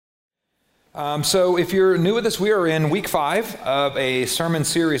So if you're new with us, we are in week 5 of a sermon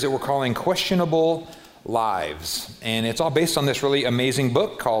series that we're calling Questionable Lives. And it's all based on this really amazing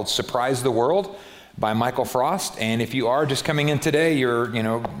book called Surprise the World by Michael Frost. And if you are just coming in today, I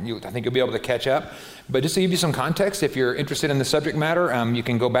think you'll be able to catch up. But just to give you some context, if you're interested in the subject matter, you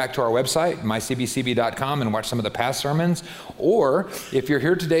can go back to our website, mycbcb.com, and watch some of the past sermons. Or if you're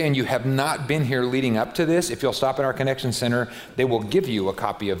here today and you have not been here leading up to this, if you'll stop at our Connection Center, they will give you a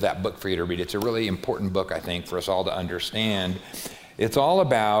copy of that book for you to read. It's a really important book, I think, for us all to understand. It's all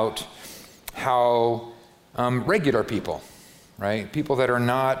about how regular people, right? People that are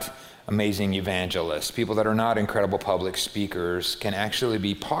not amazing evangelists, people that are not incredible public speakers, can actually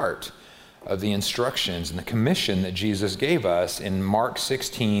be part of the instructions and the commission that Jesus gave us in Mark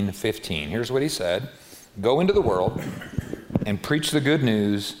 16:15. Here's what he said: go into the world and preach the good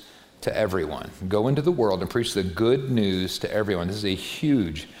news to everyone. Go into the world and preach the good news to everyone. This is a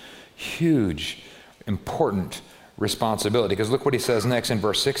huge, important responsibility, because look what he says next in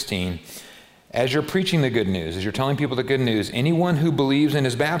verse 16. As you're preaching the good news, as you're telling people the good news, anyone who believes and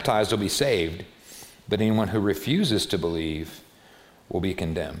is baptized will be saved, but anyone who refuses to believe will be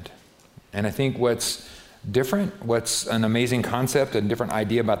condemned. And I think what's different, what's an amazing concept, a different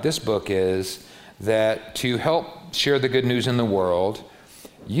idea about this book is that to help share the good news in the world,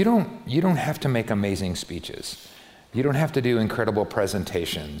 you don't have to make amazing speeches. You don't have to do incredible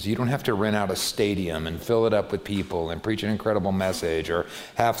presentations. You don't have to rent out a stadium and fill it up with people and preach an incredible message or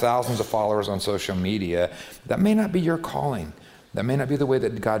have thousands of followers on social media. That may not be your calling. That may not be the way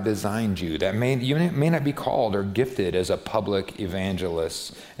that God designed you. You may not be called or gifted as a public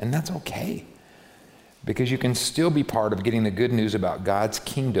evangelist, and that's okay, because you can still be part of getting the good news about God's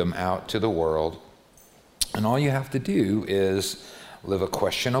kingdom out to the world. And all you have to do is live a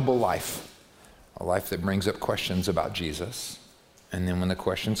questionable life, a life that brings up questions about Jesus. And then when the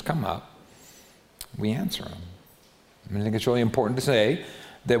questions come up, we answer them. I think it's really important to say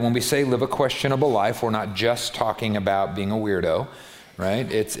that when we say live a questionable life, we're not just talking about being a weirdo,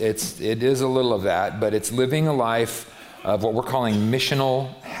 right? It is a little of that, but it's living a life of what we're calling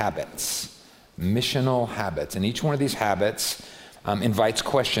missional habits. Missional habits. And each one of these habits invites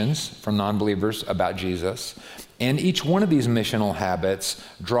questions from non-believers about Jesus. And each one of these missional habits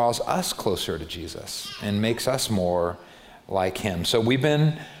draws us closer to Jesus and makes us more like him. So we've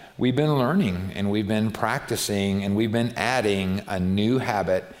been learning, and we've been practicing, and we've been adding a new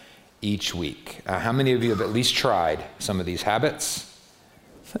habit each week. How many of you have at least tried some of these habits?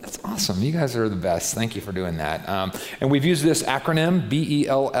 That's awesome. You guys are the best. Thank you for doing that. And we've used this acronym,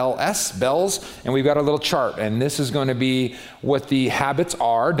 BELLS, BELLS, and we've got a little chart. And this is going to be what the habits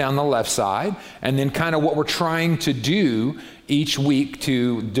are down the left side, and then kind of what we're trying to do each week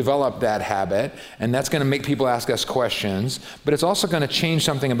to develop that habit. And that's going to make people ask us questions, but it's also going to change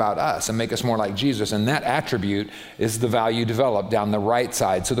something about us and make us more like Jesus. And that attribute is the value developed down the right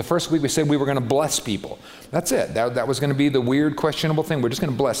side. So the first week we said we were going to bless people. That's it. That was going to be the weird, questionable thing. We're just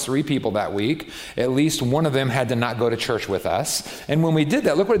going to bless 3 people that week. At least one of them had to not go to church with us. And when we did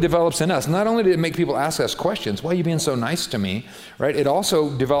that, look what it develops in us. Not only did it make people ask us questions, why are you being so nice to me, right? It also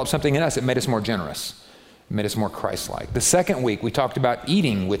developed something in us. It made us more generous. Made us more Christ-like. The second week, we talked about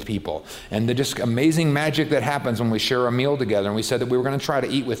eating with people and the just amazing magic that happens when we share a meal together. And we said that we were going to try to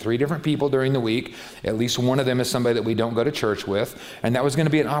eat with 3 different people during the week. At least one of them is somebody that we don't go to church with. And that was going to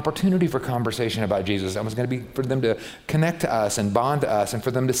be an opportunity for conversation about Jesus. That was going to be for them to connect to us and bond to us and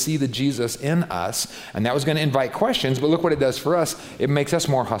for them to see the Jesus in us. And that was going to invite questions. But look what it does for us. It makes us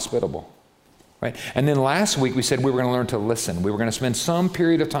more hospitable. Right? And then last week we said we were going to learn to listen. We were going to spend some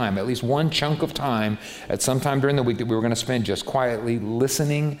period of time, at least one chunk of time, at some time during the week that we were going to spend just quietly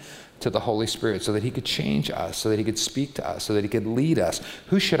listening to the Holy Spirit so that he could change us, so that he could speak to us, so that he could lead us.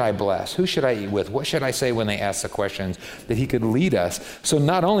 Who should I bless? Who should I eat with? What should I say when they ask the questions? That he could lead us. So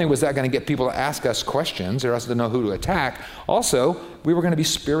not only was that going to get people to ask us questions or us to know who to attack, also we were going to be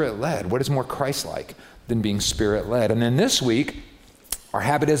Spirit-led. What is more Christ-like than being Spirit-led? And then this week, our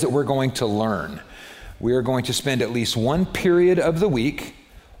habit is that we're going to learn. We are going to spend at least one period of the week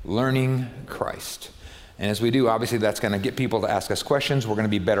learning Christ. And as we do, obviously that's going to get people to ask us questions. We're going to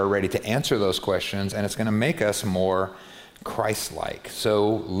be better ready to answer those questions, and it's going to make us more Christ-like.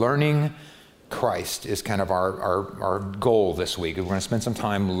 So learning Christ is kind of our goal this week. We're going to spend some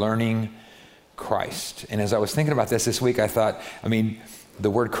time learning Christ. And as I was thinking about this week, I thought, the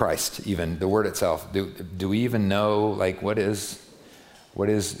word Christ, even, the word itself, do we even know, like, what is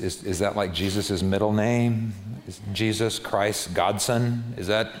that like Jesus' middle name? Is Jesus Christ Godson? Is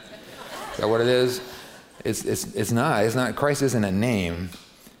that what it is? It's not. Christ isn't a name.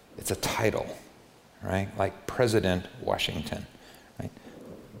 It's a title, right? Like President Washington, right?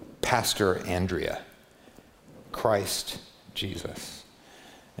 Pastor Andrea. Christ Jesus.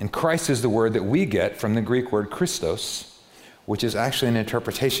 And Christ is the word that we get from the Greek word Christos, which is actually an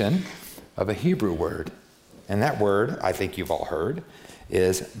interpretation of a Hebrew word. And that word, I think you've all heard,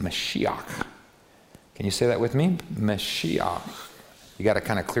 is Mashiach. Can you say that with me? Mashiach. You got to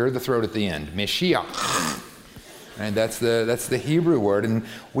kind of clear the throat at the end. Mashiach. And that's the Hebrew word. And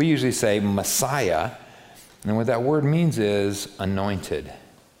we usually say Messiah. And what that word means is anointed.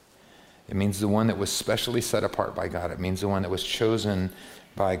 It means the one that was specially set apart by God. It means the one that was chosen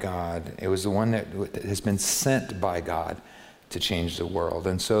by God. It was the one that has been sent by God to change the world.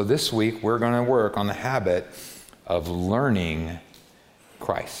 And so this week, we're going to work on the habit of learning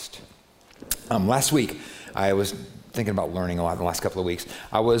Christ. Last week, I was thinking about learning a lot the last couple of weeks.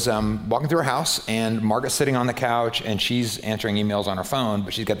 I was walking through her house, and Margaret's sitting on the couch, and she's answering emails on her phone,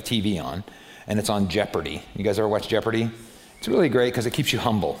 but she's got the TV on, and it's on Jeopardy. You guys ever watch Jeopardy? It's really great because it keeps you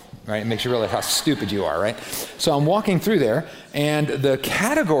humble, right? It makes you realize how stupid you are, right? So I'm walking through there, and the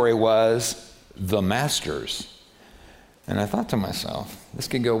category was The Masters. And I thought to myself, this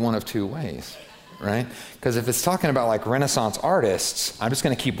could go one of two ways, right? Because if it's talking about like Renaissance artists, I'm just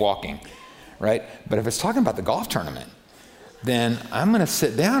going to keep walking, right? But if it's talking about the golf tournament, then I'm going to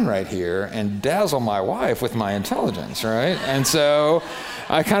sit down right here and dazzle my wife with my intelligence, right? And so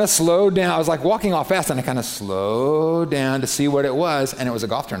I kind of slowed down. I was like walking off fast, and I kind of slowed down to see what it was, and it was a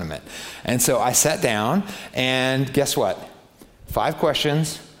golf tournament. And so I sat down, and guess what? 5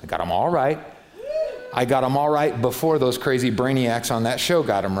 questions. I got them all right. I got them all right before those crazy brainiacs on that show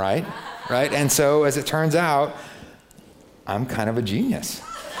got them right? And so as it turns out, I'm kind of a genius,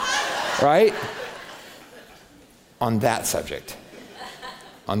 right? On that subject.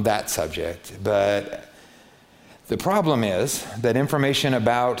 But the problem is that information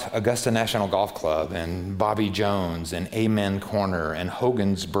about Augusta National Golf Club and Bobby Jones and Amen Corner and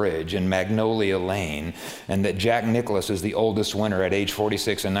Hogan's Bridge and Magnolia Lane, and that Jack Nicklaus is the oldest winner at age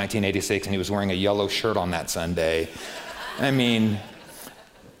 46 in 1986, and he was wearing a yellow shirt on that Sunday. I mean,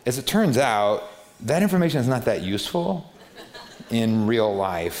 as it turns out, that information is not that useful in real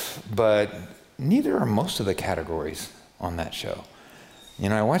life, but neither are most of the categories on that show. You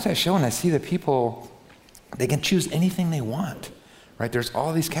know, I watch that show and I see the people, they can choose anything they want, right? There's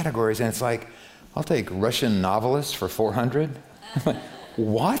all these categories, and it's like, I'll take Russian novelists for 400. I'm like,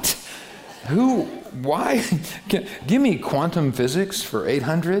 what? Who? Why? Give me quantum physics for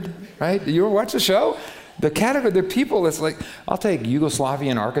 800, right? You ever watch the show? The category, the people, it's like, I'll take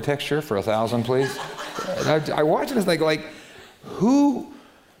Yugoslavian architecture for 1,000, please. I watch it, it's like,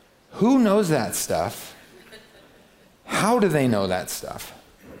 who knows that stuff? How do they know that stuff?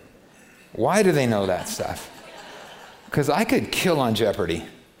 Why do they know that stuff? Because I could kill on Jeopardy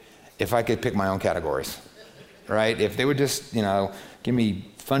if I could pick my own categories, right? If they would just, give me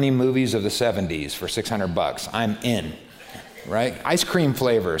funny movies of the 70s for $600, I'm in, right? Ice cream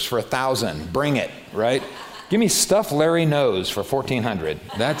flavors for 1,000, bring it, right? Give me stuff Larry knows for 1,400.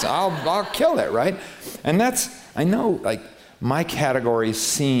 I'll kill it, right? And I know, like, my categories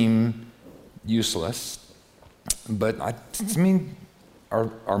seem useless, but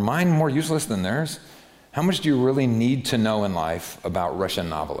are mine more useless than theirs? How much do you really need to know in life about Russian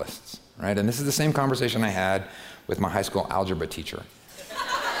novelists, right? And this is the same conversation I had with my high school algebra teacher.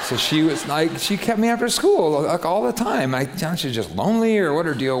 So she kept me after school like all the time. I thought she was just lonely or what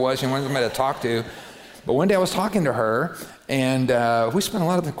her deal was. She wanted somebody to talk to. But one day I was talking to her, and we spent a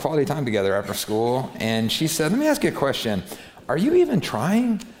lot of quality time together after school, and she said, let me ask you a question. Are you even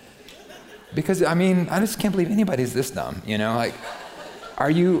trying? Because, I just can't believe anybody's this dumb, like, are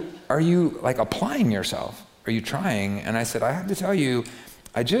you like applying yourself? Are you trying? And I said, I have to tell you,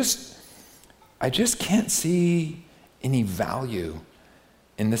 I just can't see any value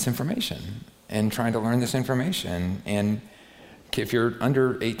in this information and trying to learn this information. And if you're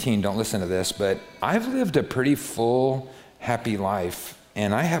under 18, don't listen to this, but I've lived a pretty full, happy life,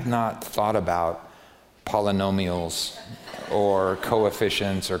 and I have not thought about polynomials or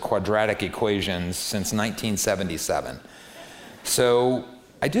coefficients or quadratic equations since 1977. So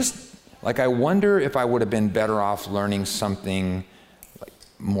I wonder if I would have been better off learning something like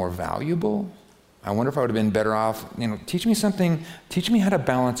more valuable. I wonder if I would have been better off, teach me how to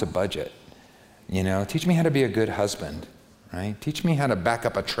balance a budget, teach me how to be a good husband, right? Teach me how to back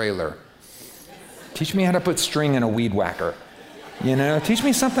up a trailer. Teach me how to put string in a weed whacker. Teach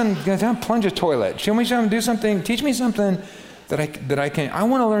me something, plunge a toilet. Show me how to do something, teach me something that I can. I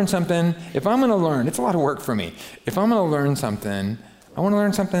want to learn something. If I'm going to learn, it's a lot of work for me. If I'm going to learn something, I want to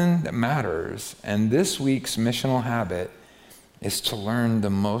learn something that matters. And this week's missional habit is to learn the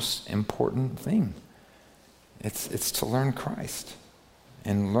most important thing. It's to learn Christ.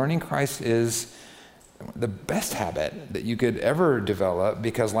 And learning Christ is the best habit that you could ever develop,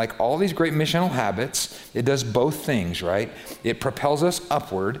 because like all these great missional habits, it does both things, right? It propels us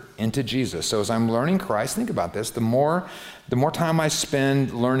upward into Jesus. So as I'm learning Christ, think about this, the more time I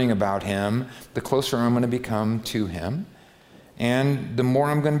spend learning about him, the closer I'm going to become to him, and the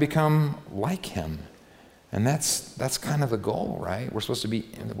more I'm going to become like him. And that's kind of the goal, right?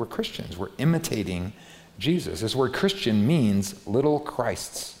 We're Christians. We're imitating Jesus. This word Christian means little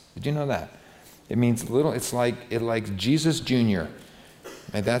Christs. Did you know that? It means little, it's like Jesus Jr.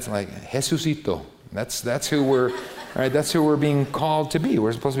 And that's like Jesucito. That's who we're, right? That's who we're being called to be.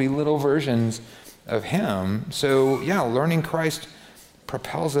 We're supposed to be little versions of him. So yeah, learning Christ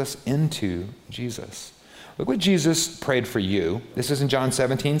propels us into Jesus. Look what Jesus prayed for you. This is in John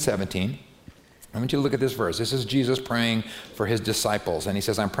 17:17. I want you to look at this verse. This is Jesus praying for his disciples. And he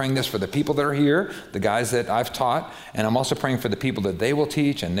says, I'm praying this for the people that are here, the guys that I've taught, and I'm also praying for the people that they will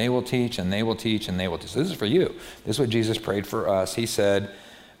teach, and they will teach, and they will teach, and they will teach. So this is for you. This is what Jesus prayed for us. He said,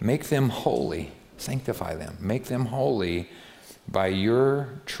 make them holy, sanctify them, make them holy by your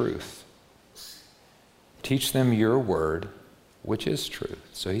truth. Teach them your word, which is truth.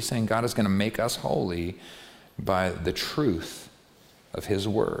 So he's saying God is going to make us holy by the truth of his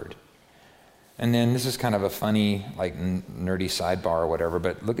word. And then this is kind of a funny, like nerdy sidebar or whatever,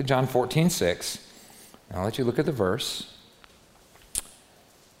 but look at John 14:6. I'll let you look at the verse.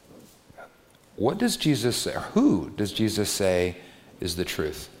 What does Jesus say, or who does Jesus say is the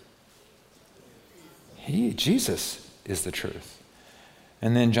truth? Jesus is the truth.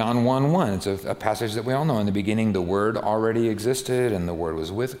 And then John 1:1, it's a passage that we all know. In the beginning, the Word already existed, and the Word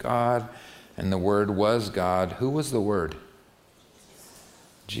was with God, and the Word was God. Who was the Word?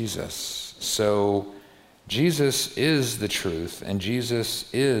 Jesus. So Jesus is the truth, and Jesus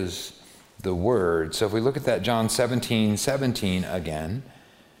is the Word. So if we look at that John 17:17 again,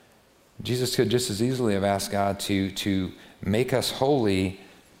 Jesus could just as easily have asked God to make us holy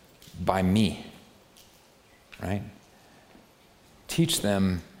by me, right? Teach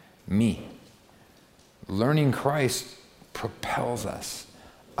them me. Learning Christ propels us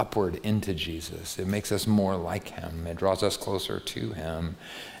upward into Jesus. It makes us more like him. It draws us closer to him.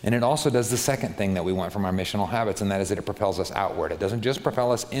 And it also does the second thing that we want from our missional habits, and that is that it propels us outward. It doesn't just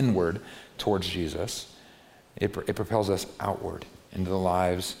propel us inward towards Jesus. It propels us outward into the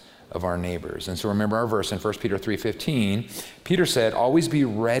lives of our neighbors. And so remember our verse in 1 Peter 3:15. Peter said, always be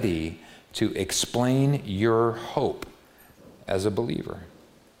ready to explain your hope as a believer.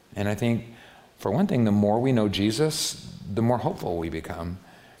 And I think, for one thing, the more we know Jesus, the more hopeful we become,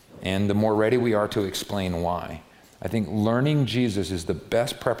 and the more ready we are to explain why. I think learning Jesus is the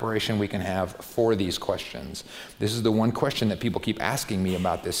best preparation we can have for these questions. This is the one question that people keep asking me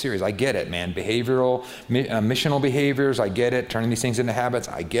about this series. I get it, man. Behavioral, missional behaviors, I get it. Turning these things into habits,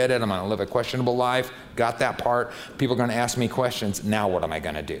 I get it. I'm going to live a questionable life. Got that part. People are going to ask me questions. Now what am I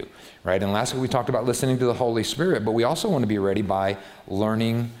going to do? Right? And last week we talked about listening to the Holy Spirit, but we also want to be ready by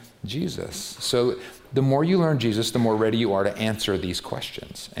learning Jesus. So the more you learn Jesus, the more ready you are to answer these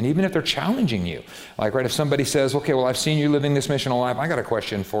questions. And even if they're challenging you, like, right, if somebody says, okay, well, I've seen you living this missional life, I got a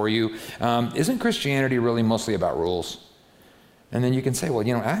question for you. Isn't Christianity really mostly about rules? And then you can say, well,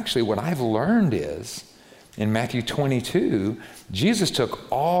 actually what I've learned is, in Matthew 22, Jesus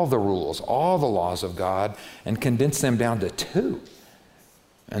took all the rules, all the laws of God, and condensed them down to 2.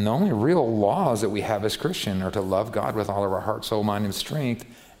 And the only real laws that we have as Christians are to love God with all of our heart, soul, mind, and strength,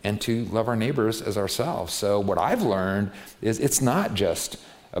 and to love our neighbors as ourselves. So what I've learned is it's not just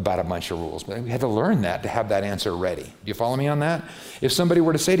about a bunch of rules, but we had to learn that to have that answer ready. Do you follow me on that? If somebody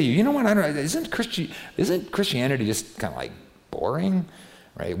were to say to you, you know what, isn't Christianity just kind of like boring,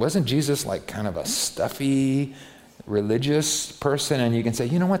 right? Wasn't Jesus like kind of a stuffy, religious person? And you can say,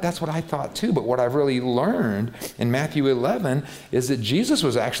 you know what, that's what I thought too. But what I've really learned in Matthew 11 is that Jesus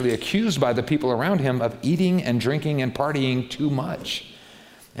was actually accused by the people around him of eating and drinking and partying too much.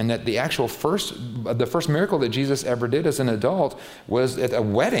 And that the first miracle that Jesus ever did as an adult was at a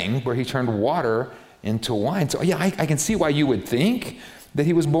wedding where he turned water into wine. So yeah, I can see why you would think that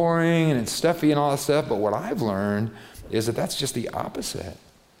he was boring and it's stuffy and all that stuff, but what I've learned is that that's just the opposite.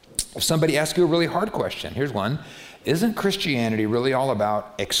 If somebody asks you a really hard question, here's one: isn't Christianity really all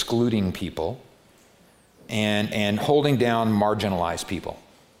about excluding people and holding down marginalized people,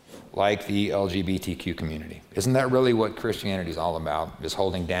 like the LGBTQ community? Isn't that really what Christianity is all about, is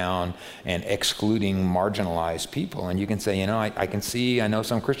holding down and excluding marginalized people? And you can say, I know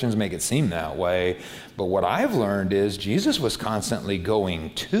some Christians make it seem that way, but what I've learned is Jesus was constantly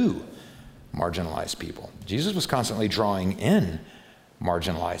going to marginalized people. Jesus was constantly drawing in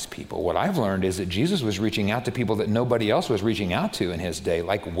marginalized people. What I've learned is that Jesus was reaching out to people that nobody else was reaching out to in his day,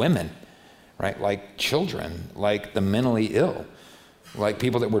 like women, right? Like children, like the mentally ill, like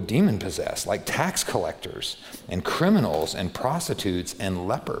people that were demon possessed, like tax collectors and criminals and prostitutes and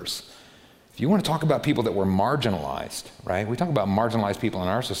lepers. If you want to talk about people that were marginalized, right? We talk about marginalized people in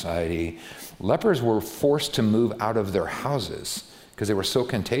our society. Lepers were forced to move out of their houses because they were so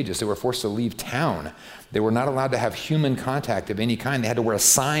contagious. They were forced to leave town. They were not allowed to have human contact of any kind. They had to wear a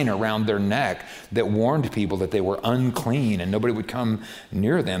sign around their neck that warned people that they were unclean and nobody would come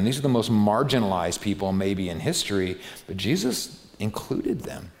near them. These are the most marginalized people maybe in history, but Jesus included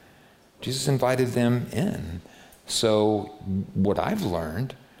them. Jesus invited them in. So what I've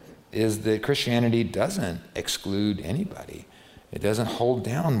learned is that Christianity doesn't exclude anybody. It doesn't hold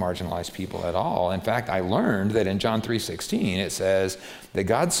down marginalized people at all. In fact, I learned that in John 3:16, it says that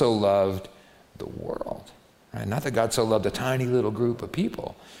God so loved the world, right? Not that God so loved a tiny little group of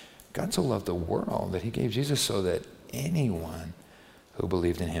people. God so loved the world that he gave Jesus so that anyone who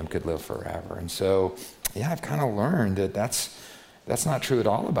believed in him could live forever. And so, yeah, I've kind of learned that that's not true at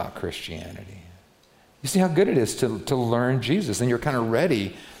all about Christianity. You see how good it is to learn Jesus, and you're kind of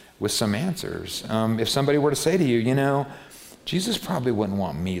ready with some answers. If somebody were to say to you, Jesus probably wouldn't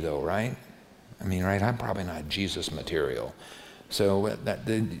want me though, right? I mean, right, I'm probably not Jesus material. So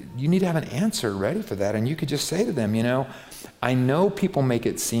you need to have an answer ready for that, and you could just say to them, I know people make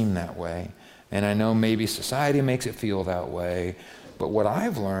it seem that way, and I know maybe society makes it feel that way, but what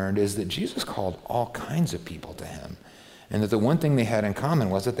I've learned is that Jesus called all kinds of people to him, and that the one thing they had in common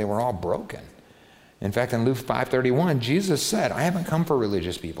was that they were all broken. In fact, in Luke 5:31, Jesus said, I haven't come for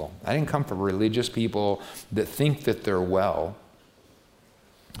religious people. I didn't come for religious people that think that they're well.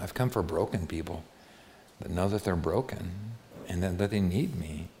 I've come for broken people that know that they're broken and that they need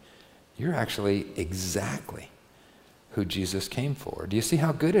me. You're actually exactly who Jesus came for. Do you see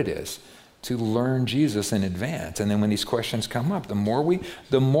how good it is to learn Jesus in advance? And then when these questions come up, the more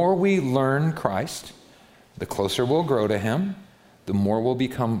we learn Christ, the closer we'll grow to him, the more we'll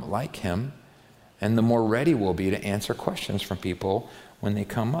become like him, and the more ready we'll be to answer questions from people when they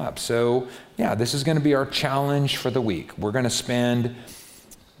come up. So, yeah, this is going to be our challenge for the week. We're going to spend,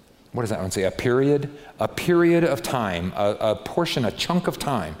 what does that one say? A period of time, a portion, a chunk of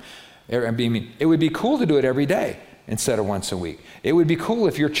time. It would be cool to do it every day instead of once a week. It would be cool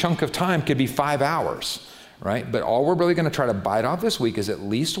if your chunk of time could be 5 hours, right? But all we're really going to try to bite off this week is at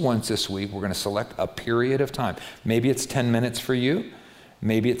least once this week, we're going to select a period of time. Maybe it's 10 minutes for you.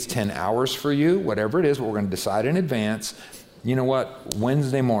 Maybe it's 10 hours for you, whatever it is, we're going to decide in advance. You know what?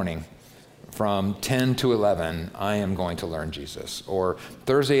 Wednesday morning from 10 to 11, I am going to learn Jesus. Or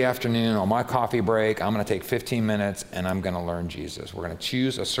Thursday afternoon on my coffee break, I'm going to take 15 minutes and I'm going to learn Jesus. We're going to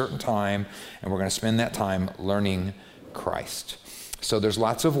choose a certain time and we're going to spend that time learning Christ. So there's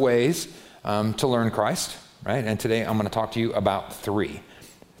lots of ways to learn Christ, right? And today I'm going to talk to you about three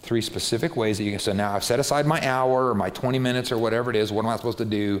specific ways that you can. So now I've set aside my hour or my 20 minutes or whatever it is. What am I supposed to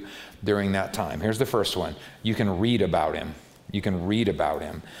do during that time? Here's the first one. You can read about him. You can read about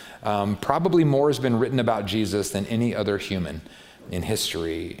him. Probably more has been written about Jesus than any other human in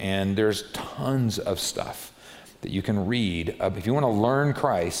history. And there's tons of stuff that you can read. If you want to learn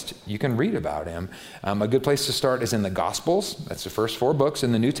Christ, you can read about him. A good place to start is in the Gospels. That's the first 4 books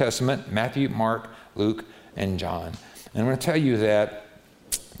in the New Testament: Matthew, Mark, Luke, and John. And I'm going to tell you that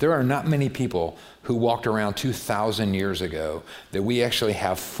there are not many people who walked around 2,000 years ago that we actually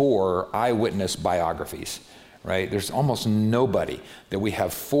have 4 eyewitness biographies, right? There's almost nobody that we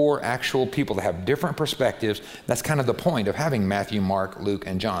have 4 actual people that have different perspectives. That's kind of the point of having Matthew, Mark, Luke,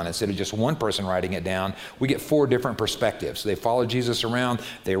 and John. Instead of just one person writing it down, we get 4 different perspectives. They followed Jesus around.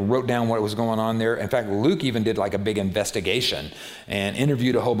 They wrote down what was going on there. In fact, Luke even did like a big investigation and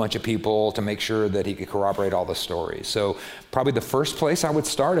interviewed a whole bunch of people to make sure that he could corroborate all the stories. So probably the first place I would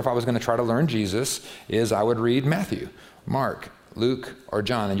start if I was going to try to learn Jesus is I would read Matthew, Mark, Luke, or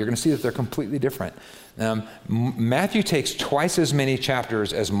John, and you're going to see that they're completely different. Matthew takes twice as many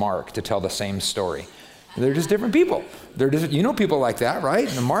chapters as Mark to tell the same story. They're just different people. You know people like that,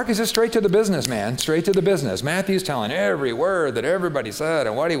 right? And Mark is just straight to the business, man, straight to the business. Matthew's telling every word that everybody said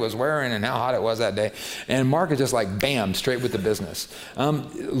and what he was wearing and how hot it was that day. And Mark is just like, bam, straight with the business.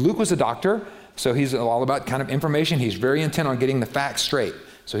 Luke was a doctor, so he's all about kind of information. He's very intent on getting the facts straight.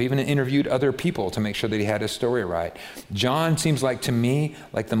 So he even interviewed other people to make sure that he had his story right. John seems like, to me,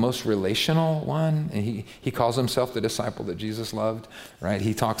 like the most relational one. And he calls himself the disciple that Jesus loved, right?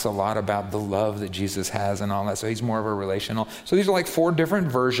 He talks a lot about the love that Jesus has and all that. So he's more of a relational. So these are like 4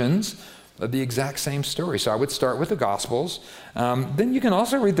 different versions of the exact same story. So I would start with the Gospels. Then you can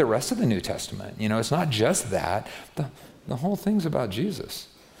also read the rest of the New Testament. It's not just that. The whole thing's about Jesus,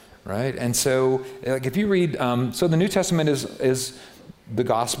 right? And so, like, if you read, so the New Testament is the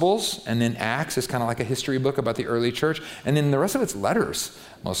Gospels, and then Acts is kind of like a history book about the early church, and then the rest of it's letters,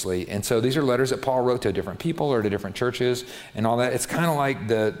 mostly. And so these are letters that Paul wrote to different people or to different churches and all that. It's kind of like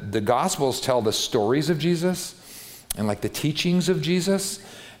the Gospels tell the stories of Jesus and like the teachings of Jesus.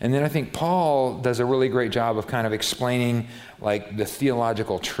 And then I think Paul does a really great job of kind of explaining like the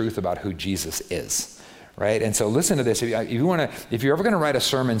theological truth about who Jesus is, right? And so listen to this. If you're ever going to write a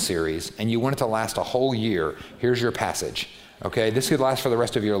sermon series and you want it to last a whole year, here's your passage. Okay, this could last for the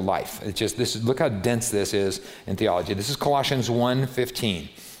rest of your life. It's just this. Look how dense this is in theology. This is Colossians 1:15.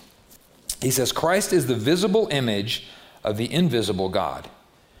 He says, Christ is the visible image of the invisible God.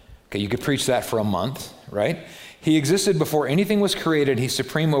 Okay, you could preach that for a month, right? He existed before anything was created. He's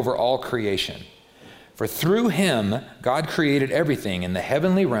supreme over all creation. For through him, God created everything in the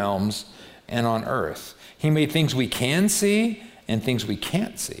heavenly realms and on earth. He made things we can see and things we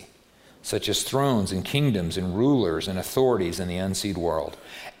can't see, such as thrones and kingdoms and rulers and authorities in the unseen world.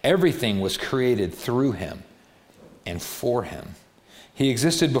 Everything was created through him and for him. He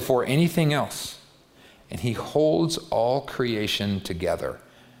existed before anything else, and he holds all creation together.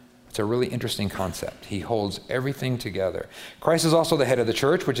 It's a really interesting concept. He holds everything together. Christ is also the head of the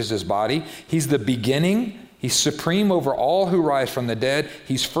church, which is his body. He's the beginning. He's supreme over all who rise from the dead.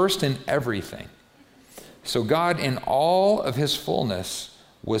 He's first in everything. So God, in all of his fullness,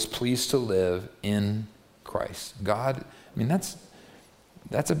 was pleased to live in Christ. God, I mean,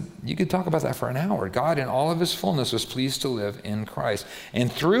 you could talk about that for an hour. God, in all of his fullness, was pleased to live in Christ.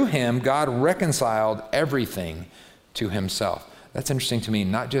 And through him, God reconciled everything to himself. That's interesting to me,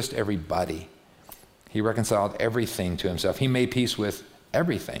 not just everybody. He reconciled everything to himself. He made peace with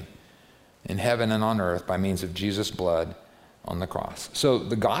everything in heaven and on earth by means of Jesus' blood on the cross. So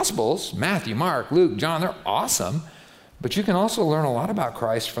the Gospels, Matthew, Mark, Luke, John, they're awesome. But you can also learn a lot about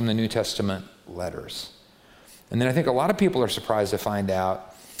Christ from the New Testament letters. And then I think a lot of people are surprised to find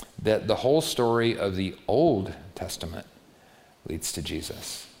out that the whole story of the Old Testament leads to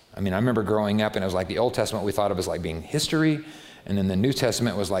Jesus. I mean, I remember growing up and it was like the Old Testament we thought of as like being history, and then the New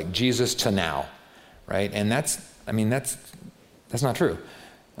Testament was like Jesus to now, right? And that's not true.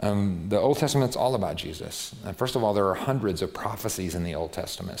 The Old Testament's all about Jesus. And first of all, there are hundreds of prophecies in the Old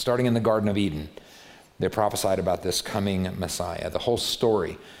Testament, starting in the Garden of Eden. They prophesied about this coming Messiah. The whole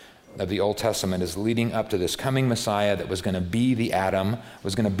story of the Old Testament is leading up to this coming Messiah that was going to be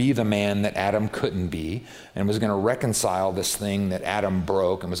was going to be the man that Adam couldn't be, and was going to reconcile this thing that Adam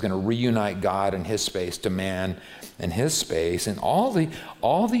broke, and was going to reunite God and his space to man and his space. And all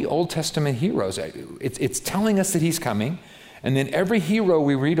the Old Testament heroes, it's telling us that he's coming. And then every hero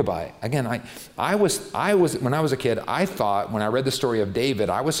we read about, again, I was when I was a kid, I thought when I read the story of David,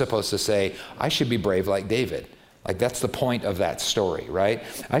 I was supposed to say, I should be brave like David. Like that's the point of that story, right?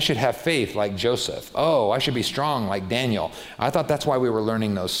 I should have faith like Joseph. Oh, I should be strong like Daniel. I thought that's why we were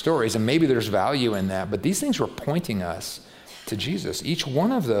learning those stories, and maybe there's value in that, but these things were pointing us to Jesus. Each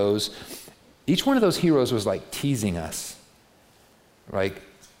one of those heroes was like teasing us. Like,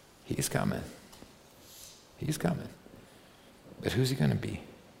 he's coming. He's coming. But who's he going to be?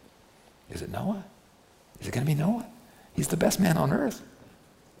 Is it Noah? Is it going to be Noah? He's the best man on earth.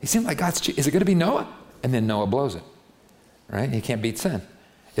 He seemed like is it going to be Noah? And then Noah blows it, right? He can't beat sin.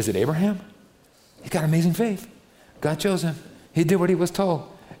 Is it Abraham? He's got amazing faith. God chose him. He did what he was told.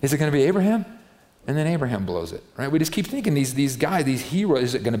 Is it going to be Abraham? And then Abraham blows it, right? We just keep thinking these guys, these heroes.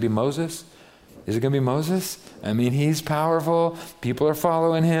 Is it going to be Moses? Is it going to be Moses? I mean, he's powerful. People are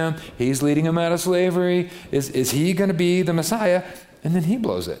following him. He's leading them out of slavery. Is he going to be the Messiah? And then he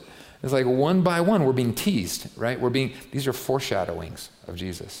blows it. It's like one by one, we're being teased, right? These are foreshadowings of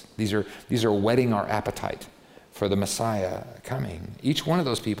Jesus. These are whetting our appetite for the Messiah coming. Each one of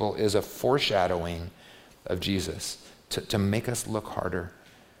those people is a foreshadowing of Jesus to make us look harder,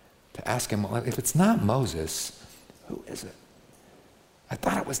 to ask him, well, if it's not Moses, who is it? I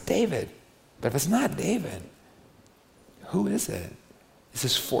thought it was David. But if it's not David, who is it? This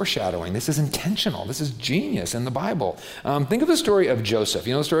is foreshadowing. This is intentional. This is genius in the Bible. Think of the story of Joseph.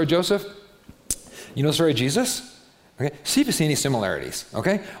 You know the story of Joseph? You know the story of Jesus? Okay. See if you see any similarities.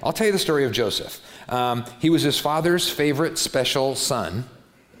 Okay. I'll tell you the story of Joseph. He was his father's favorite special son.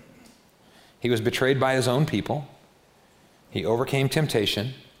 He was betrayed by his own people. He overcame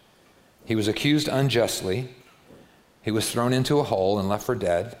temptation. He was accused unjustly. He was thrown into a hole and left for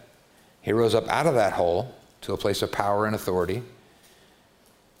dead. He rose up out of that hole to a place of power and authority.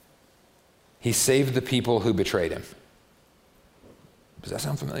 He saved the people who betrayed him. Does that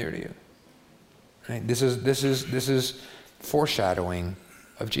sound familiar to you? Right? This is foreshadowing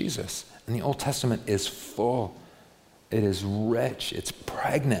of Jesus. And the Old Testament is full It is rich. It's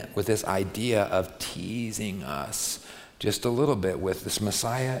pregnant with this idea of teasing us just a little bit with this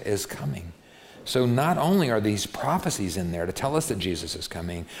Messiah is coming. So not only are these prophecies in there to tell us that Jesus is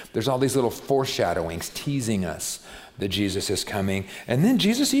coming, there's all these little foreshadowings teasing us that Jesus is coming. And then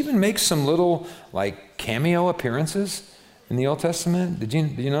Jesus even makes some little like cameo appearances in the Old Testament. Did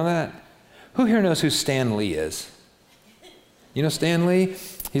you know that? Who here knows who Stan Lee is? You know Stan Lee?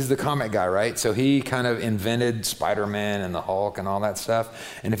 He's the comic guy, right? So he kind of invented Spider-Man and the Hulk and all that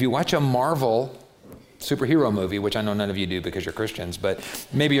stuff. And if you watch a Marvel superhero movie, which I know none of you do because you're Christians, but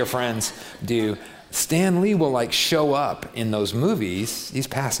maybe your friends do, Stan Lee will like show up in those movies. He's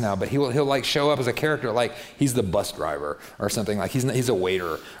passed now, but he'll like show up as a character, like he's the bus driver or something, like he's a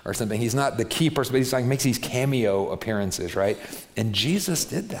waiter or something. He's not the key person, but he's like makes these cameo appearances, right? And Jesus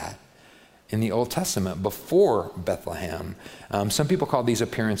did that in the Old Testament before Bethlehem. Some people call these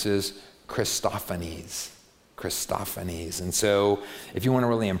appearances Christophanies. And so if you want to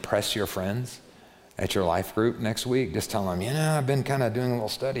really impress your friends at your life group next week, just tell them, I've been kind of doing a little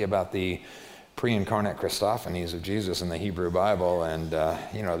study about the pre-incarnate Christophanies of Jesus in the Hebrew Bible and,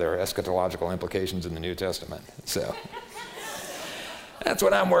 their eschatological implications in the New Testament. So that's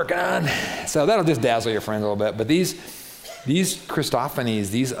what I'm working on. So that'll just dazzle your friends a little bit. But these Christophanies,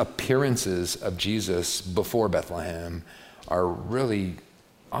 these appearances of Jesus before Bethlehem are really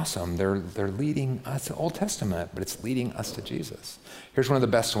awesome. They're leading us to Old Testament, but it's leading us to Jesus. Here's one of the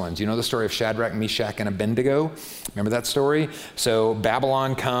best ones. You know the story of Shadrach, Meshach, and Abednego? Remember that story? So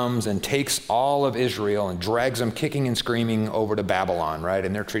Babylon comes and takes all of Israel and drags them kicking and screaming over to Babylon, right?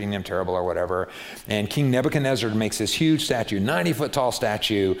 And they're treating them terrible or whatever. And King Nebuchadnezzar makes this huge statue, 90-foot tall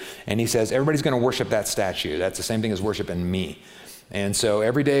statue, and he says, everybody's going to worship that statue. That's the same thing as worshiping me. And so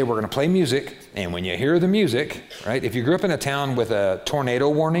every day we're going to play music, and when you hear the music, right, if you grew up in a town with a tornado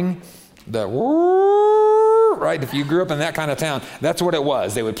warning, right, if you grew up in that kind of town, that's what it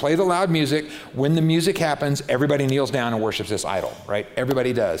was. They would play the loud music. When the music happens, everybody kneels down and worships this idol, right?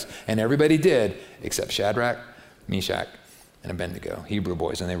 Everybody does. And everybody did, except Shadrach, Meshach, and Abednego, Hebrew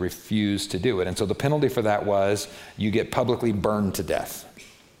boys, and they refused to do it. And so the penalty for that was you get publicly burned to death.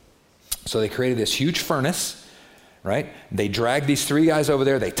 So they created this huge furnace, right? They drag these three guys over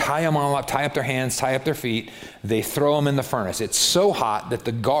there. They tie them all up, tie up their hands, tie up their feet. They throw them in the furnace. It's so hot that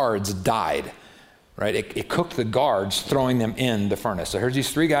the guards died, right? It cooked the guards throwing them in the furnace. So here's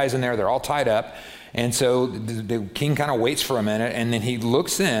these three guys in there. They're all tied up. And so the king kind of waits for a minute, and then he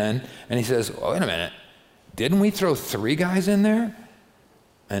looks in, and he says, wait a minute. Didn't we throw three guys in there?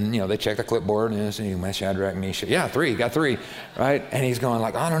 And, they check the clipboard, and it's Shadrach, Meshach. Yeah, got three, right? And he's going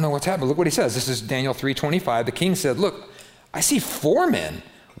like, I don't know what's happened. Look what he says. This is Daniel 3:25. The king said, look, I see four men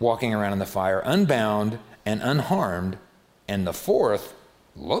walking around in the fire, unbound and unharmed, and the fourth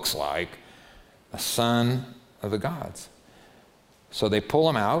looks like a son of the gods. So they pull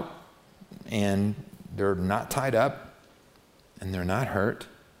him out, and they're not tied up, and they're not hurt.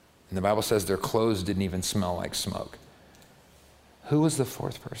 And the Bible says their clothes didn't even smell like smoke. Who was the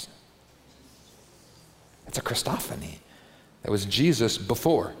fourth person? It's a Christophany. That was Jesus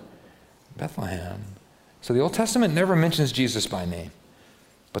before Bethlehem. So the Old Testament never mentions Jesus by name,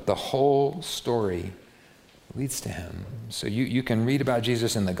 but the whole story leads to him. So you can read about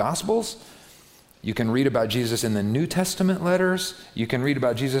Jesus in the Gospels. You can read about Jesus in the New Testament letters. You can read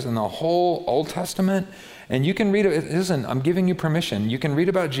about Jesus in the whole Old Testament. And you can read, listen, I'm giving you permission. You can read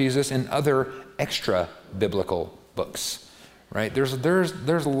about Jesus in other extra biblical books. Right?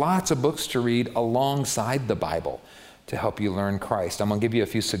 There's lots of books to read alongside the Bible to help you learn Christ. I'm going to give you a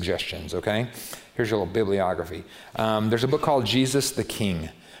few suggestions, okay? Here's your little bibliography. There's a book called Jesus the King,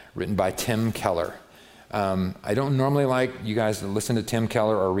 written by Tim Keller. I don't normally like you guys to listen to Tim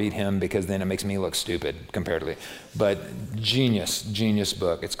Keller or read him because then it makes me look stupid comparatively. But genius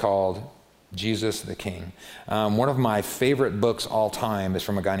book. It's called Jesus the King. One of my favorite books all time is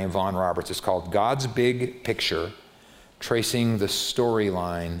from a guy named Vaughn Roberts. It's called God's Big Picture, Tracing the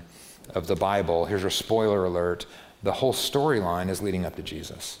Storyline of the Bible. Here's a spoiler alert. The whole storyline is leading up to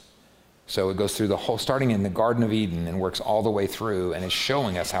Jesus. So it goes through the whole, starting in the Garden of Eden and works all the way through and is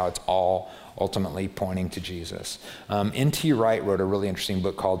showing us how it's all ultimately pointing to Jesus. N.T. Wright wrote a really interesting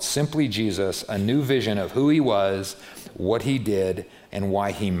book called Simply Jesus, A New Vision of Who He Was, What He Did, and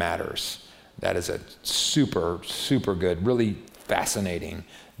Why He Matters. That is a super, super good, really fascinating,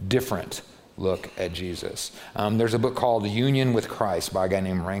 different look at Jesus. There's a book called Union with Christ by a guy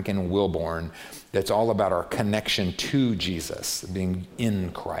named Rankin Wilbourne that's all about our connection to Jesus, being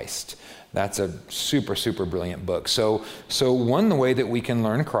in Christ. That's a super, super brilliant book. So one way that we can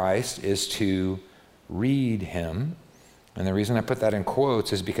learn Christ is to read him. And the reason I put that in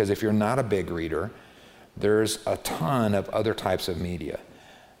quotes is because if you're not a big reader, there's a ton of other types of media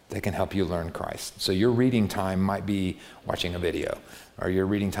that can help you learn Christ. So your reading time might be watching a video, or your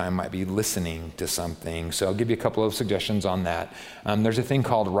reading time might be listening to something. So I'll give you a couple of suggestions on that. There's a thing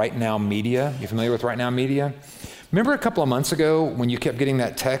called Right Now Media. You familiar with Right Now Media? Remember a couple of months ago when you kept getting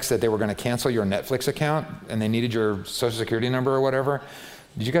that text that they were going to cancel your Netflix account and they needed your social security number or whatever?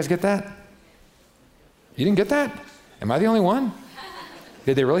 Did you guys get that? You didn't get that? Am I the only one?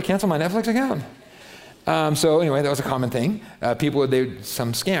 Did they really cancel my Netflix account? So anyway, that was a common thing. People would,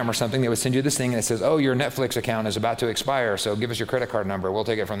 some scam or something, they would send you this thing and it says, oh, your Netflix account is about to expire, so give us your credit card number, we'll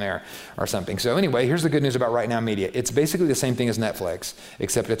take it from there, or something. So anyway, here's the good news about Right Now Media. It's basically the same thing as Netflix,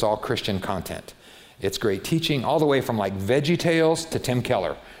 except it's all Christian content. It's great teaching, all the way from like Veggie Tales to Tim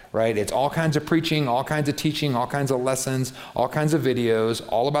Keller, right? It's all kinds of preaching, all kinds of teaching, all kinds of lessons, all kinds of videos,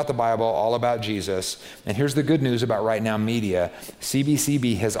 all about the Bible, all about Jesus. And here's the good news about Right Now Media.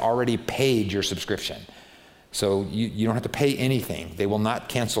 CBCB has already paid your subscription. So you don't have to pay anything. They will not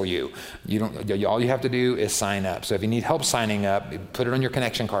cancel you. All you have to do is sign up. So if you need help signing up, put it on your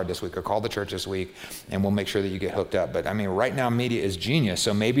connection card this week or call the church this week and we'll make sure that you get hooked up. But I mean, Right Now Media is genius.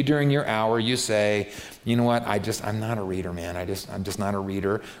 So maybe during your hour you say, you know what, I'm not a reader, man. I'm just not a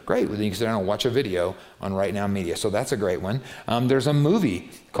reader. Great, well, then you can sit down and watch a video on Right Now Media. So that's a great one. There's a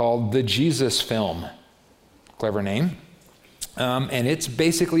movie called The Jesus Film. Clever name. And it's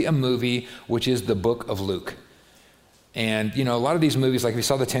basically a movie which is the book of Luke. And, you know, a lot of these movies, like we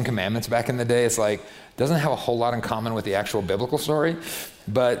saw the Ten Commandments back in the day, it's like, doesn't have a whole lot in common with the actual biblical story.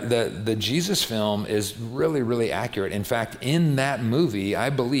 But the Jesus Film is really, really accurate. In fact, in that movie, I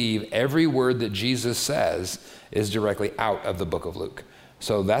believe every word that Jesus says is directly out of the book of Luke.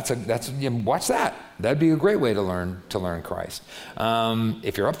 So watch that. That'd be a great way to learn Christ.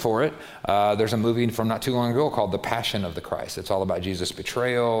 If you're up for it, there's a movie from not too long ago called The Passion of the Christ. It's all about Jesus'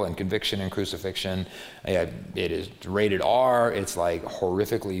 betrayal and conviction and crucifixion. It is rated R. It's like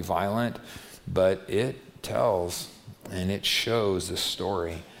horrifically violent, but it tells and it shows the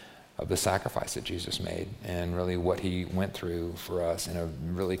story of the sacrifice that Jesus made and really what he went through for us in a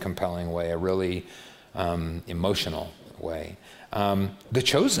really compelling way, a really emotional way. The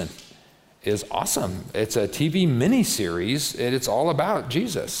Chosen is awesome. It's a TV miniseries, and it's all about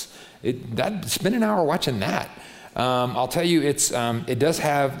Jesus. Spend an hour watching that. I'll tell you, it does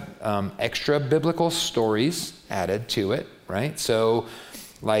have extra biblical stories added to it, right? So,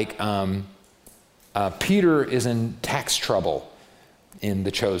 like, Peter is in tax trouble in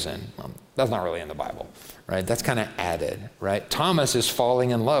The Chosen. That's not really in the Bible, right? That's kind of added, right? Thomas is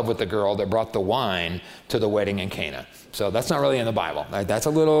falling in love with the girl that brought the wine to the wedding in Cana. So that's not really in the Bible. Right? That's a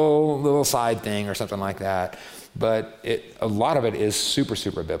little side thing or something like that. But a lot of it is super,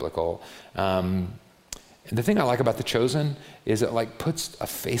 super biblical. And the thing I like about The Chosen is it like puts a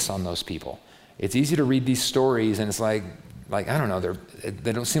face on those people. It's easy to read these stories and it's like I don't know,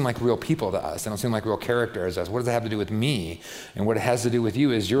 they don't seem like real people to us. They don't seem like real characters to us. What does that have to do with me? And what it has to do with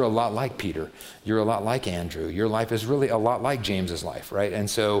you is you're a lot like Peter. You're a lot like Andrew. Your life is really a lot like James's life, right? And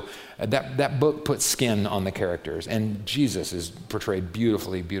so that book puts skin on the characters. And Jesus is portrayed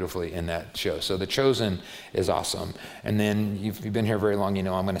beautifully, beautifully in that show. So The Chosen is awesome. And then if you've been here very long, you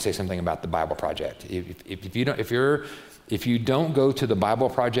know I'm going to say something about the Bible Project. If you don't go to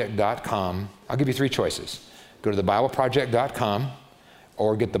thebibleproject.com, I'll give you 3 choices. Go to thebibleproject.com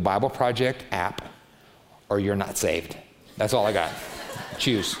or get the Bible Project app or you're not saved. That's all I got.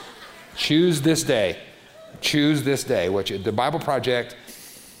 Choose. Choose this day. Choose this day. The Bible Project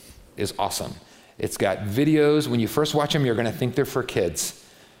is awesome. It's got videos. When you first watch them, you're going to think they're for kids.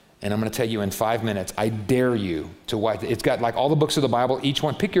 And I'm going to tell you in 5 minutes, I dare you to watch. It's got like all the books of the Bible, each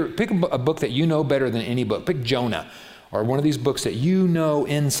one. Pick a book that you know better than any book. Pick Jonah. Or one of these books that you know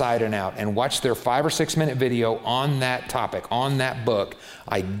inside and out, and watch their 5 or 6 minute video on that topic, on that book.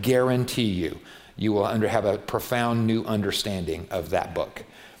 I guarantee you will have a profound new understanding of that book.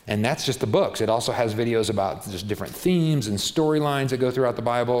 And that's just the books. It also has videos about just different themes and storylines that go throughout the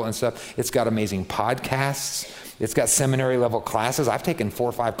Bible and stuff. It's got amazing podcasts. It's got seminary level classes. I've taken 4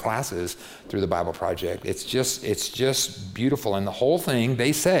 or 5 classes through the Bible Project. It's just beautiful. And the whole thing,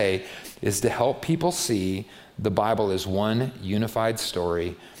 they say, is to help people see the Bible is one unified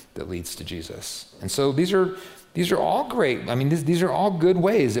story that leads to Jesus. And so these are all great. I mean, these are all good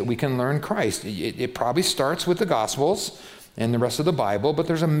ways that we can learn Christ. It probably starts with the Gospels and the rest of the Bible, but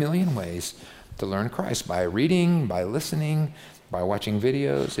there's a million ways to learn Christ: by reading, by listening, by watching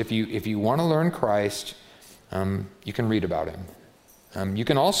videos. If you want to learn Christ, you can read about him. You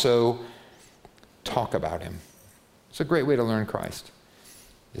can also talk about him. It's a great way to learn Christ,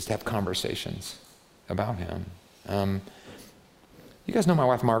 is to have conversations about him. You guys know my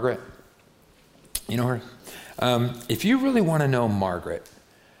wife, Margaret? You know her? If you really want to know Margaret,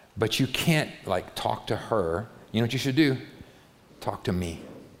 but you can't like talk to her, you know what you should do? Talk to me.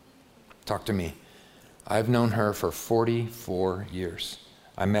 Talk to me. I've known her for 44 years.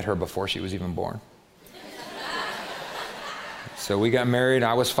 I met her before she was even born. So we got married.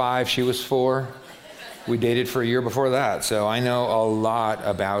 I was 5, she was 4. We dated for a year before that. So I know a lot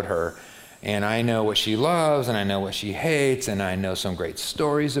about her. And I know what she loves, and I know what she hates, and I know some great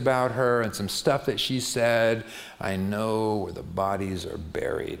stories about her and some stuff that she said. I know where the bodies are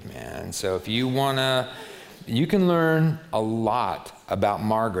buried, man. So if you wanna, you can learn a lot about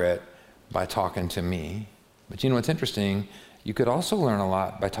Margaret by talking to me. But you know what's interesting? You could also learn a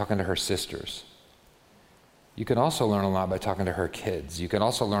lot by talking to her sisters. You could also learn a lot by talking to her kids. You could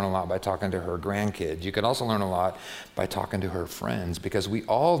also learn a lot by talking to her grandkids. You could also learn a lot by talking to her friends, because we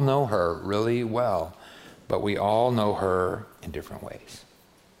all know her really well, but we all know her in different ways,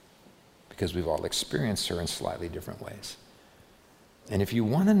 because we've all experienced her in slightly different ways. And if you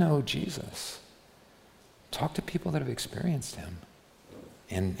want to know Jesus, talk to people that have experienced him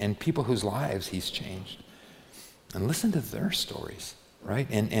and people whose lives he's changed, and listen to their stories, right?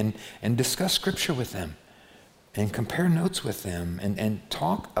 And discuss scripture with them. And compare notes with them and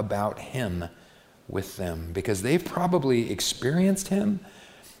talk about him with them, because they've probably experienced him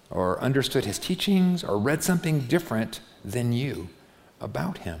or understood his teachings or read something different than you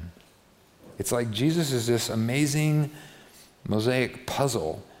about him. It's like Jesus is this amazing mosaic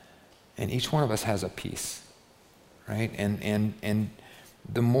puzzle, and each one of us has a piece, right? And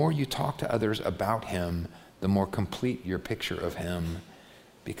the more you talk to others about him, the more complete your picture of him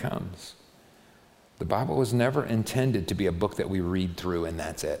becomes. The Bible was never intended to be a book that we read through and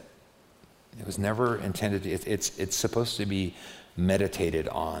that's it. It was never intended, it's supposed to be meditated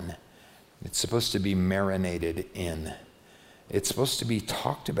on. It's supposed to be marinated in. It's supposed to be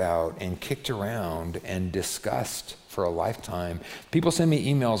talked about and kicked around and discussed for a lifetime. People send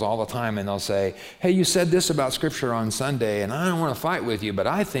me emails all the time and they'll say, hey, you said this about scripture on Sunday and I don't want to fight with you, but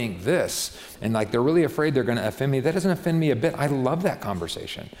I think this. And like they're really afraid they're going to offend me. That doesn't offend me a bit. I love that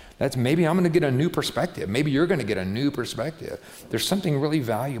conversation. That's maybe I'm going to get a new perspective. Maybe you're going to get a new perspective. There's something really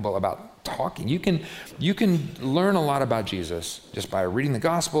valuable about talking. You can learn a lot about Jesus just by reading the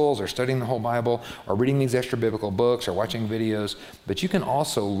Gospels or studying the whole Bible or reading these extra biblical books or watching videos, but you can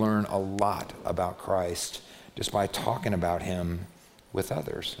also learn a lot about Christ just by talking about him with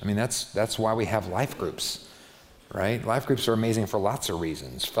others. I mean, that's why we have life groups, right? Life groups are amazing for lots of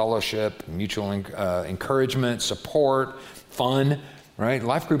reasons: fellowship, mutual encouragement, support, fun, right?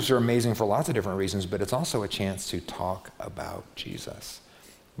 Life groups are amazing for lots of different reasons, but it's also a chance to talk about Jesus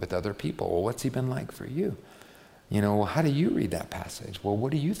with other people. Well, what's he been like for you? You know, well, how do you read that passage? Well,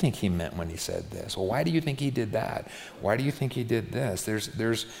 what do you think he meant when he said this? Well, why do you think he did that? Why do you think he did this?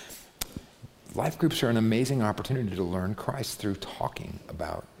 There's life groups are an amazing opportunity to learn Christ through talking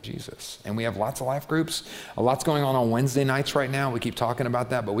about Jesus. And we have lots of life groups. A lot's going on Wednesday nights right now. We keep talking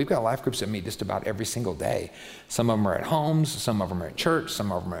about that, but we've got life groups that meet just about every single day. Some of them are at homes, some of them are at church,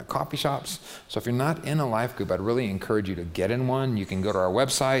 some of them are at coffee shops. So if you're not in a life group, I'd really encourage you to get in one. You can go to our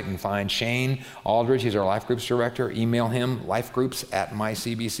website and find Shane Aldridge. He's our life groups director. Email him,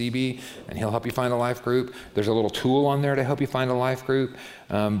 lifegroups@mycbcb, and he'll help you find a life group. There's a little tool on there to help you find a life group.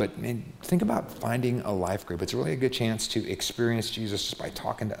 But think about finding a life group. It's really a good chance to experience Jesus just by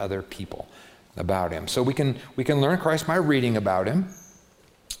talking to other people about him. So we can learn Christ by reading about him.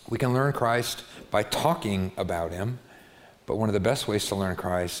 We can learn Christ by talking about him. But one of the best ways to learn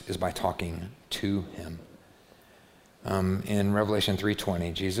Christ is by talking to him. In Revelation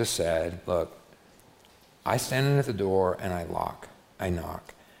 3:20, Jesus said, look, I stand at the door and I knock.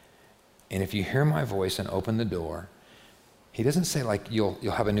 And if you hear my voice and open the door, he doesn't say like you'll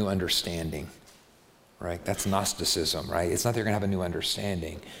have a new understanding, right? That's Gnosticism, right? It's not that you're going to have a new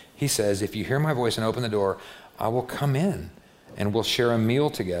understanding. He says, if you hear my voice and open the door, I will come in and we'll share a meal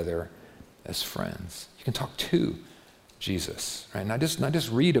together as friends. You can talk to Jesus, right? Not just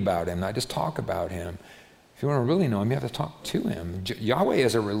read about him, not just talk about him. If you want to really know him, you have to talk to him. Yahweh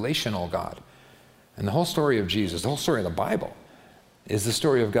is a relational God. And the whole story of Jesus, the whole story of the Bible, is the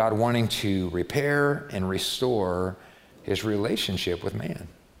story of God wanting to repair and restore his relationship with man.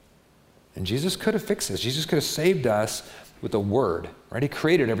 And Jesus could have fixed this. Jesus could have saved us with a word, right? He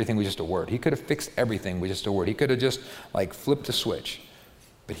created everything with just a word. He could have fixed everything with just a word. He could have just like flipped the switch.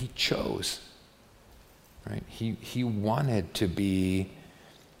 But he chose, right? He wanted to be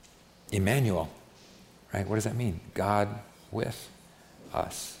Emmanuel, right? What does that mean? God with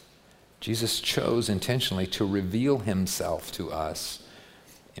us. Jesus chose intentionally to reveal himself to us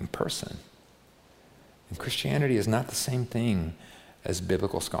in person. And Christianity is not the same thing as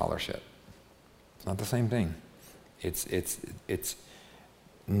biblical scholarship. It's not the same thing. It's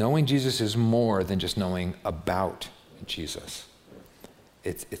knowing Jesus is more than just knowing about Jesus.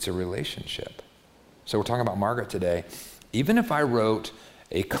 It's a relationship. So we're talking about Margaret today. Even if I wrote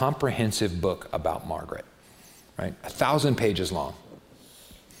a comprehensive book about Margaret, right, 1,000 pages long,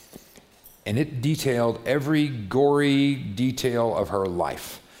 and it detailed every gory detail of her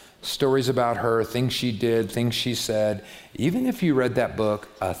life, stories about her, things she did, things she said, even if you read that book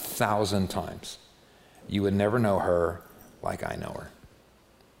 1,000 times, you would never know her like I know her.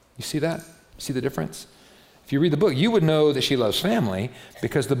 You see that? See the difference? If you read the book, you would know that she loves family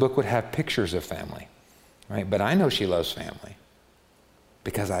because the book would have pictures of family, right? But I know she loves family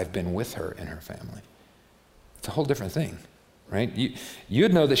because I've been with her in her family. It's a whole different thing, right?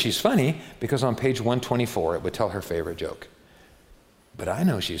 You'd know that she's funny because on page 124, it would tell her favorite joke. But I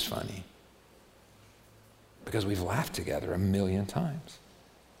know she's funny because we've laughed together 1,000,000 times.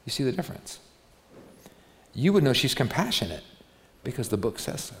 You see the difference? You would know she's compassionate because the book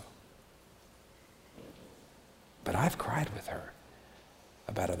says so. But I've cried with her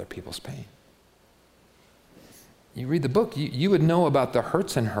about other people's pain. You read the book, you would know about the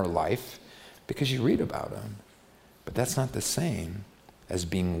hurts in her life because you read about them. But that's not the same as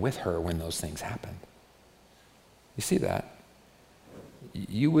being with her when those things happened. You see that?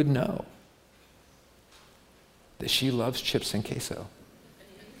 You would know that she loves chips and queso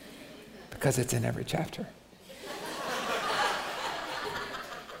because it's in every chapter.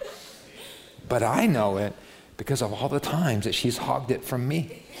 But I know it because of all the times that she's hogged it from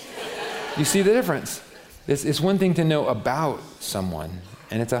me. You see the difference? It's one thing to know about someone,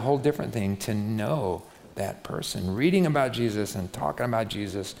 and it's a whole different thing to know that person. Reading about Jesus and talking about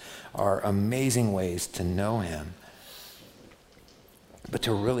Jesus are amazing ways to know him. But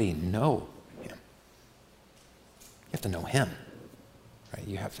to really know him, you have to know him, right?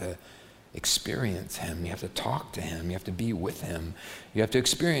 You have to experience him. You have to talk to him. You have to be with him. You have to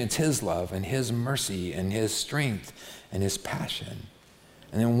experience his love and his mercy and his strength and his passion.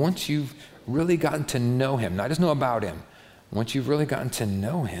 And then once you've really gotten to know him, not just know about him, once you've really gotten to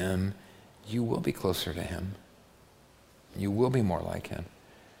know him, you will be closer to him. You will be more like him.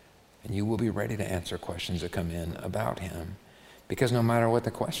 And you will be ready to answer questions that come in about him. Because no matter what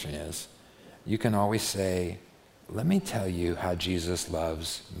the question is, you can always say, let me tell you how Jesus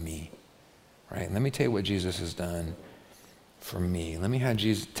loves me. Right? Let me tell you what Jesus has done for me. Let me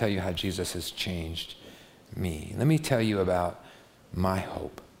tell you how Jesus has changed me. Let me tell you about my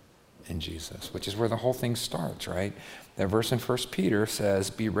hope in Jesus, which is where the whole thing starts, right? That verse in 1 Peter says,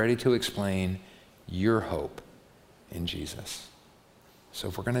 be ready to explain your hope in Jesus. So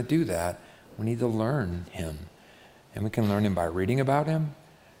if we're going to do that, we need to learn him. And we can learn him by reading about him,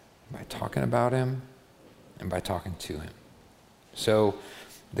 by talking about him, and by talking to him. So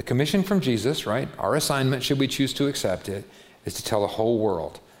the commission from Jesus, right? Our assignment, should we choose to accept it, is to tell the whole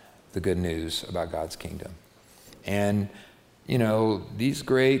world the good news about God's kingdom. And, you know, these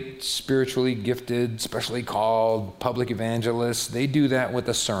great spiritually gifted, specially called public evangelists, they do that with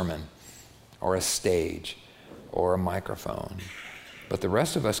a sermon or a stage or a microphone. But the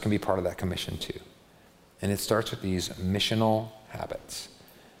rest of us can be part of that commission too. And it starts with these missional habits.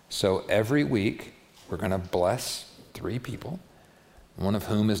 So every week, we're going to bless 3 people, one of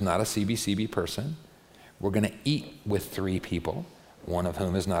whom is not a CBCB person. We're going to eat with 3 people, one of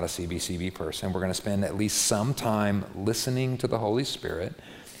whom is not a CBCB person. We're going to spend at least some time listening to the Holy Spirit,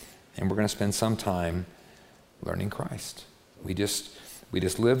 and we're going to spend some time learning Christ. We just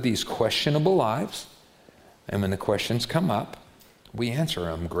live these questionable lives, and when the questions come up, we answer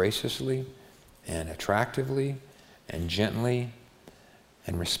them graciously and attractively and gently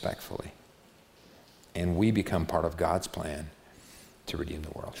and respectfully. And we become part of God's plan to redeem the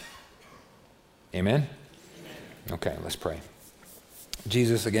world. Amen? Okay, let's pray.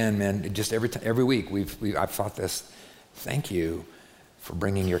 Jesus, again, man, just every week I've thought this. Thank you for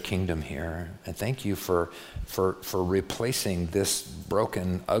bringing your kingdom here, and thank you for replacing this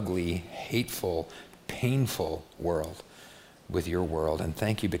broken, ugly, hateful, painful world with your world. And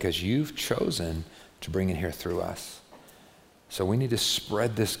thank you because you've chosen to bring it here through us. So we need to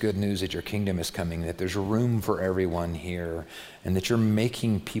spread this good news that your kingdom is coming, that there's room for everyone here, and that you're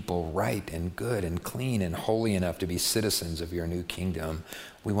making people right and good and clean and holy enough to be citizens of your new kingdom.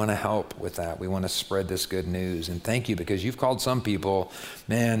 We want to help with that. We want to spread this good news. And thank you because you've called some people,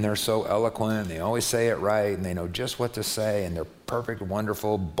 man, they're so eloquent, they always say it right, and they know just what to say, and they're perfect,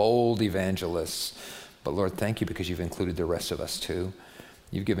 wonderful, bold evangelists. But Lord, thank you because you've included the rest of us too.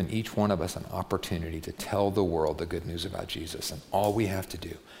 You've given each one of us an opportunity to tell the world the good news about Jesus. And all we have to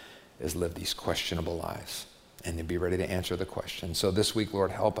do is live these questionable lives and then be ready to answer the question. So this week,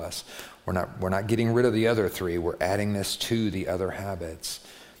 Lord, help us. We're not getting rid of the other three. We're adding this to the other habits.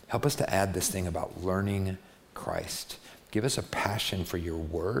 Help us to add this thing about learning Christ. Give us a passion for your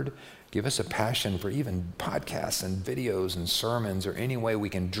word. Give us a passion for even podcasts and videos and sermons or any way we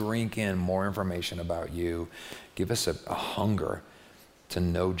can drink in more information about you. Give us a hunger to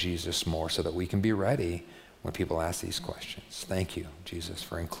know Jesus more so that we can be ready when people ask these questions. Thank you, Jesus,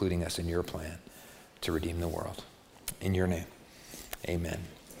 for including us in your plan to redeem the world. In your name, amen.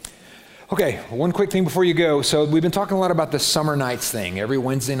 Okay, one quick thing before you go. So we've been talking a lot about the summer nights thing. Every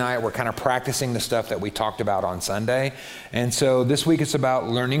Wednesday night, we're kind of practicing the stuff that we talked about on Sunday. And so this week it's about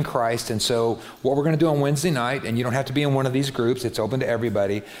learning Christ. And so what we're going to do on Wednesday night, and you don't have to be in one of these groups, it's open to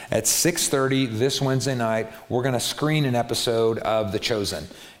everybody. At 6:30 this Wednesday night, we're going to screen an episode of The Chosen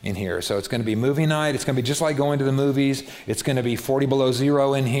in here. So it's going to be movie night. It's going to be just like going to the movies. It's going to be 40 below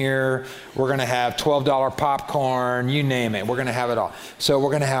zero in here. We're going to have $12 popcorn, you name it. We're going to have it all. So we're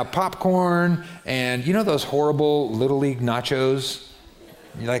going to have popcorn and you know those horrible Little League nachos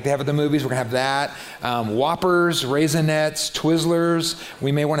like they have at the movies? We're going to have that. Whoppers, Raisinets, Twizzlers.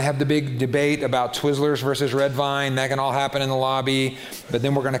 We may want to have the big debate about Twizzlers versus Red Vine. That can all happen in the lobby. But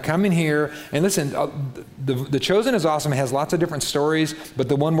then we're going to come in here. And listen, the Chosen is awesome. It has lots of different stories. But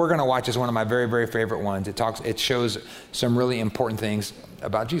the one we're going to watch is one of my very, very favorite ones. It shows some really important things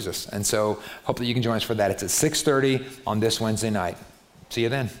about Jesus. And so hope that you can join us for that. It's at 6:30 on this Wednesday night. See you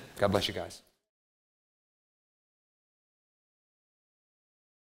then. God bless you guys.